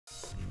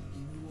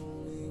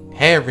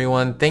Hey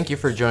everyone, thank you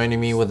for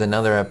joining me with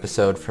another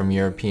episode from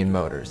European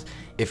Motors.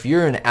 If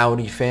you're an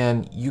Audi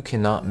fan, you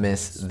cannot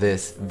miss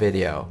this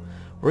video.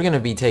 We're going to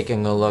be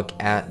taking a look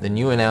at the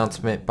new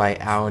announcement by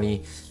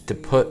Audi to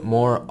put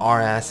more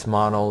RS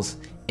models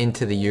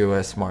into the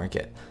US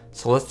market.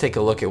 So let's take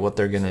a look at what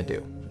they're going to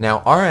do. Now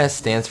RS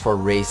stands for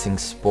Racing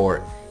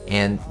Sport,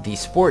 and the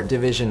Sport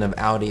division of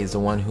Audi is the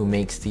one who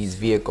makes these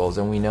vehicles,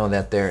 and we know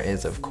that there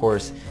is of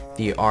course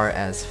the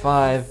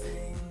RS5,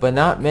 but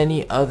not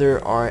many other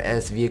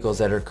RS vehicles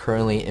that are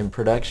currently in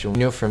production. We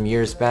know from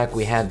years back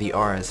we had the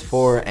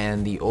RS4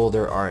 and the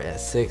older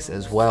RS6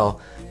 as well,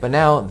 but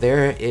now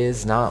there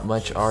is not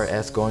much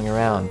RS going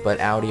around, but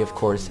Audi of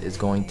course is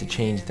going to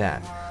change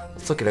that.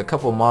 Let's look at a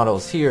couple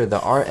models here. The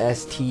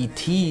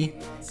RS-TT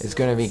is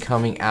going to be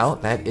coming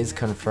out. That is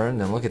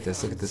confirmed. And look at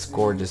this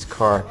gorgeous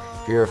car.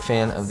 If you're a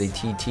fan of the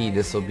TT,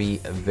 this will be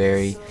a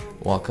very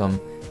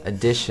welcome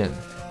addition.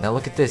 Now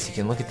look at this, you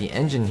can look at the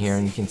engine here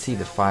and you can see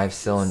the 5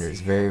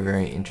 cylinders.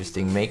 Very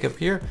interesting makeup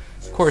here.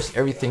 Of course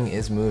everything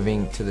is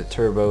moving to the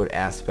turboed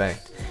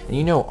aspect, and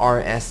you know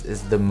RS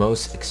is the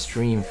most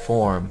extreme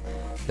form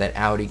that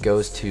Audi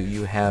goes to.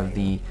 You have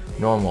the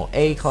normal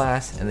A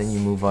class, and then you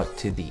move up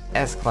to the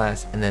S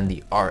class, and then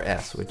the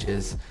RS, which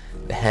is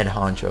the head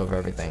honcho of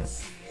everything.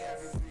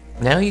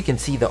 Now you can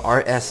see the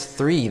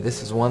RS3.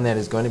 This is one that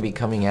is going to be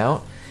coming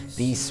out.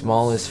 The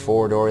smallest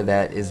four-door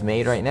that is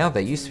made right now.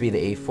 That used to be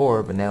the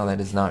A4, but now that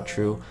is not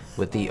true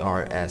with the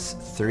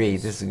RS3.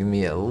 This is going to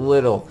be a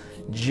little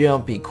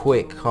jumpy,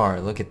 quick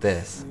car. Look at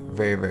this.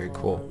 Very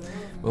cool.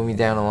 Moving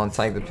down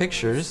alongside the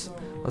pictures,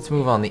 let's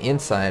move on the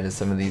inside of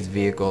some of these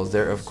vehicles.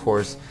 They're of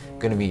course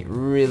going to be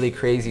really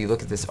crazy.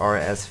 Look at this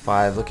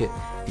RS5. Look at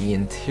the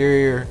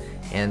interior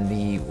and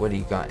the, what do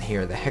you got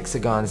here? The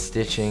hexagon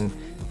stitching.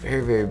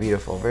 Very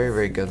beautiful,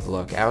 very good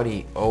look.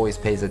 Audi always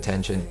pays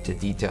attention to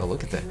detail.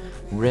 Look at the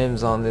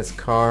rims on this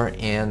car,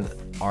 and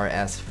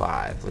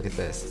RS5. Look at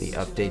this, the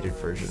updated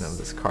version of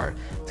this car.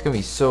 It's gonna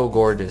be so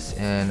gorgeous,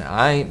 and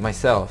I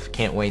myself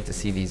can't wait to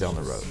see these on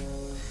the road.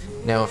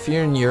 Now if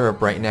you're in Europe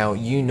right now,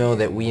 you know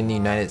that we in the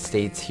United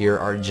States here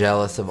are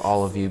jealous of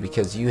all of you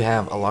because you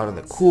have a lot of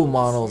the cool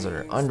models that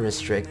are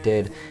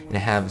unrestricted and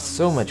have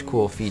so much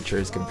cool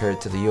features compared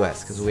to the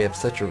US, because we have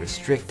such a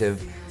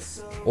restrictive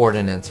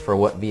ordinance for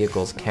what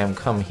vehicles can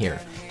come here.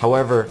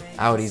 However,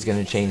 Audi's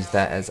going to change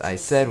that, as I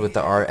said, with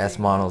the RS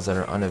models that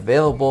are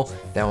unavailable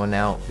that will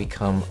now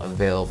become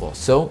available.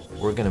 So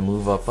we're going to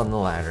move up on the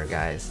ladder,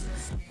 guys.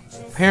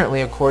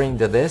 Apparently, according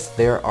to this,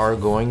 there are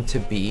going to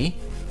be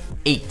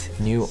 8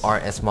 new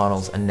RS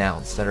models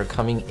announced that are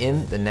coming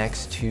in the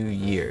next 2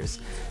 years.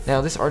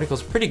 Now this article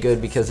is pretty good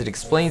because it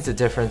explains the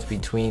difference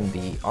between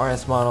the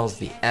RS models,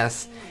 the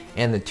S,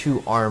 and the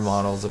 2 R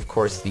models. Of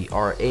course the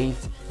R8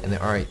 and the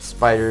R8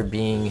 Spider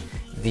being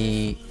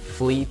the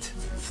fleet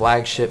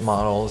flagship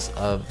models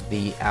of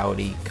the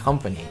Audi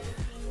company.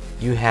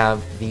 You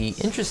have the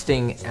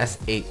interesting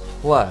S8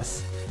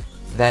 Plus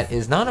that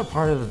is not a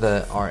part of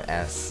the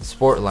RS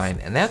Sport line,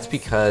 and that's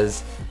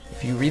because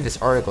if you read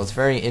this article, it's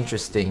very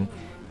interesting.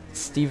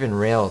 Stephen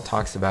Rail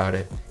talks about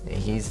it.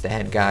 He's the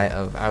head guy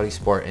of Audi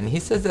Sport, and he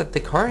says that the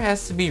car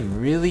has to be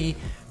really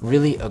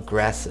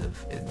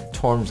aggressive in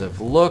terms of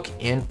look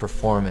and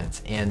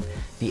performance, and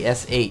the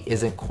S8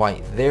 isn't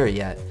quite there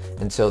yet,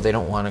 and so they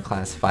don't want to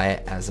classify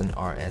it as an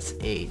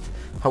RS8.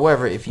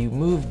 However, if you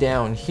move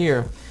down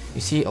here,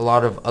 you see a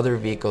lot of other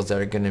vehicles that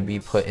are going to be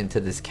put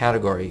into this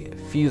category. A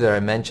few that I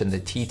mentioned, the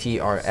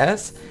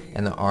TT-RS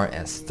and the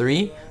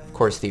RS3. Of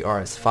course the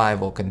RS5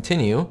 will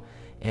continue,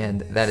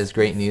 and that is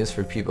great news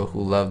for people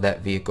who love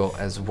that vehicle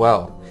as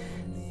well.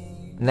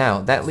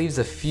 Now that leaves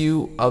a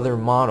few other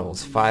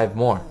models, 5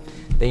 more.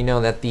 They know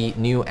that the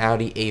new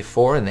Audi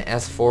A4 and the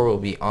S4 will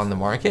be on the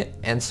market,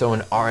 and so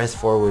an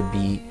RS4 would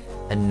be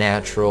a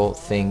natural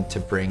thing to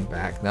bring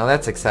back. Now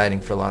that's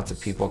exciting for lots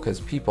of people because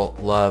people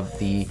love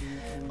the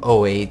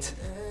 08,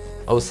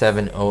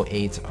 07, 08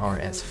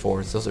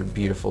 RS4s. Those are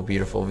beautiful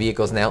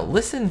vehicles. Now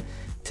listen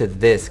to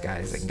this,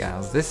 guys and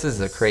gals. This is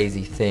a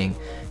crazy thing.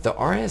 The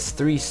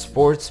RS3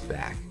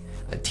 Sportsback,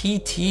 a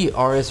TT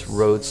RS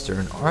Roadster,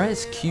 an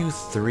RS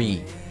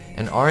Q3,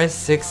 an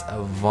RS6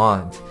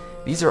 Avant.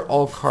 These are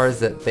all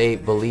cars that they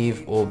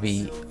believe will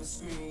be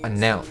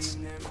announced.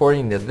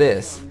 According to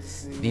this,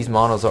 these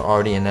models are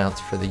already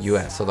announced for the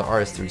US. So the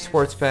RS3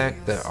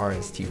 Sportsback, the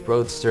RS-T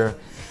Roadster,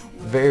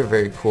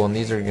 very cool, and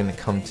these are going to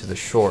come to the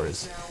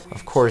shores.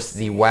 Of course,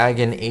 the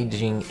wagon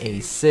aging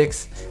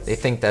A6, they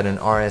think that an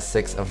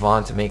RS6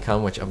 Avant may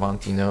come, which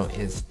Avant, you know,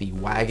 is the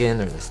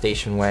wagon or the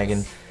station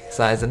wagon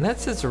size, and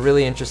that's just a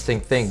really interesting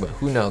thing, but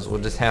who knows,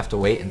 we'll just have to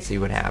wait and see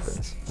what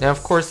happens. Now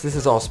of course this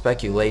is all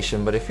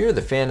speculation, but if you're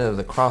the fan of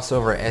the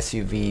crossover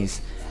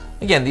SUVs,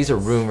 again, these are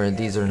rumored,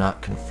 these are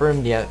not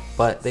confirmed yet,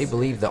 but they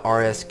believe the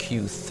RS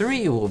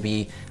Q3 will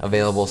be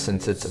available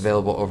since it's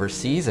available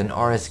overseas, and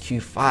RS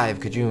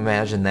Q5, could you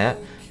imagine that?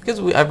 Because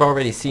I've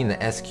already seen the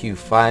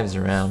SQ5s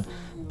around,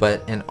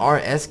 but an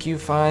RS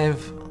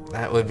Q5,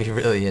 that would be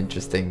really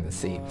interesting to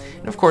see.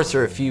 And of course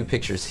there are a few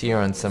pictures here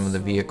on some of the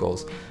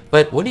vehicles,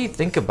 but what do you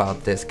think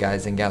about this,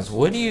 guys and gals?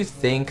 What do you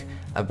think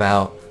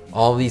about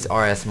all these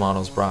RS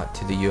models brought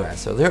to the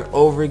US. So they're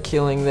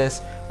overkilling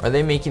this. Are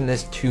they making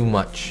this too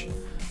much?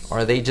 Or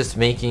are they just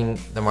making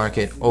the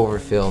market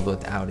overfilled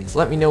with Audis?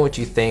 Let me know what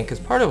you think, because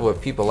part of what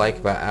people like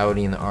about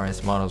Audi and the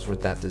RS models was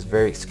that there's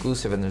very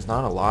exclusive and there's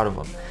not a lot of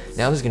them.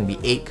 Now there's going to be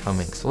 8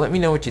 coming. So let me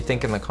know what you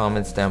think in the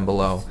comments down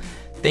below.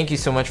 Thank you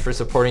so much for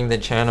supporting the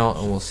channel,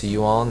 and we'll see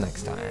you all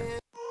next time.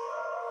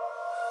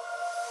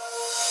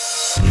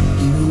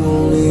 You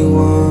only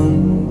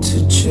want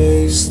to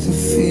chase the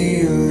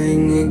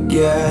feeling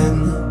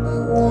again.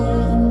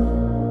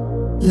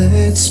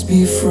 Let's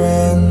be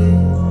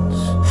friends.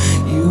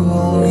 You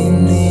only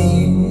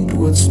need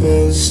what's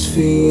best for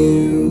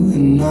you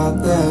and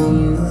not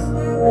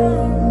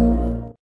them.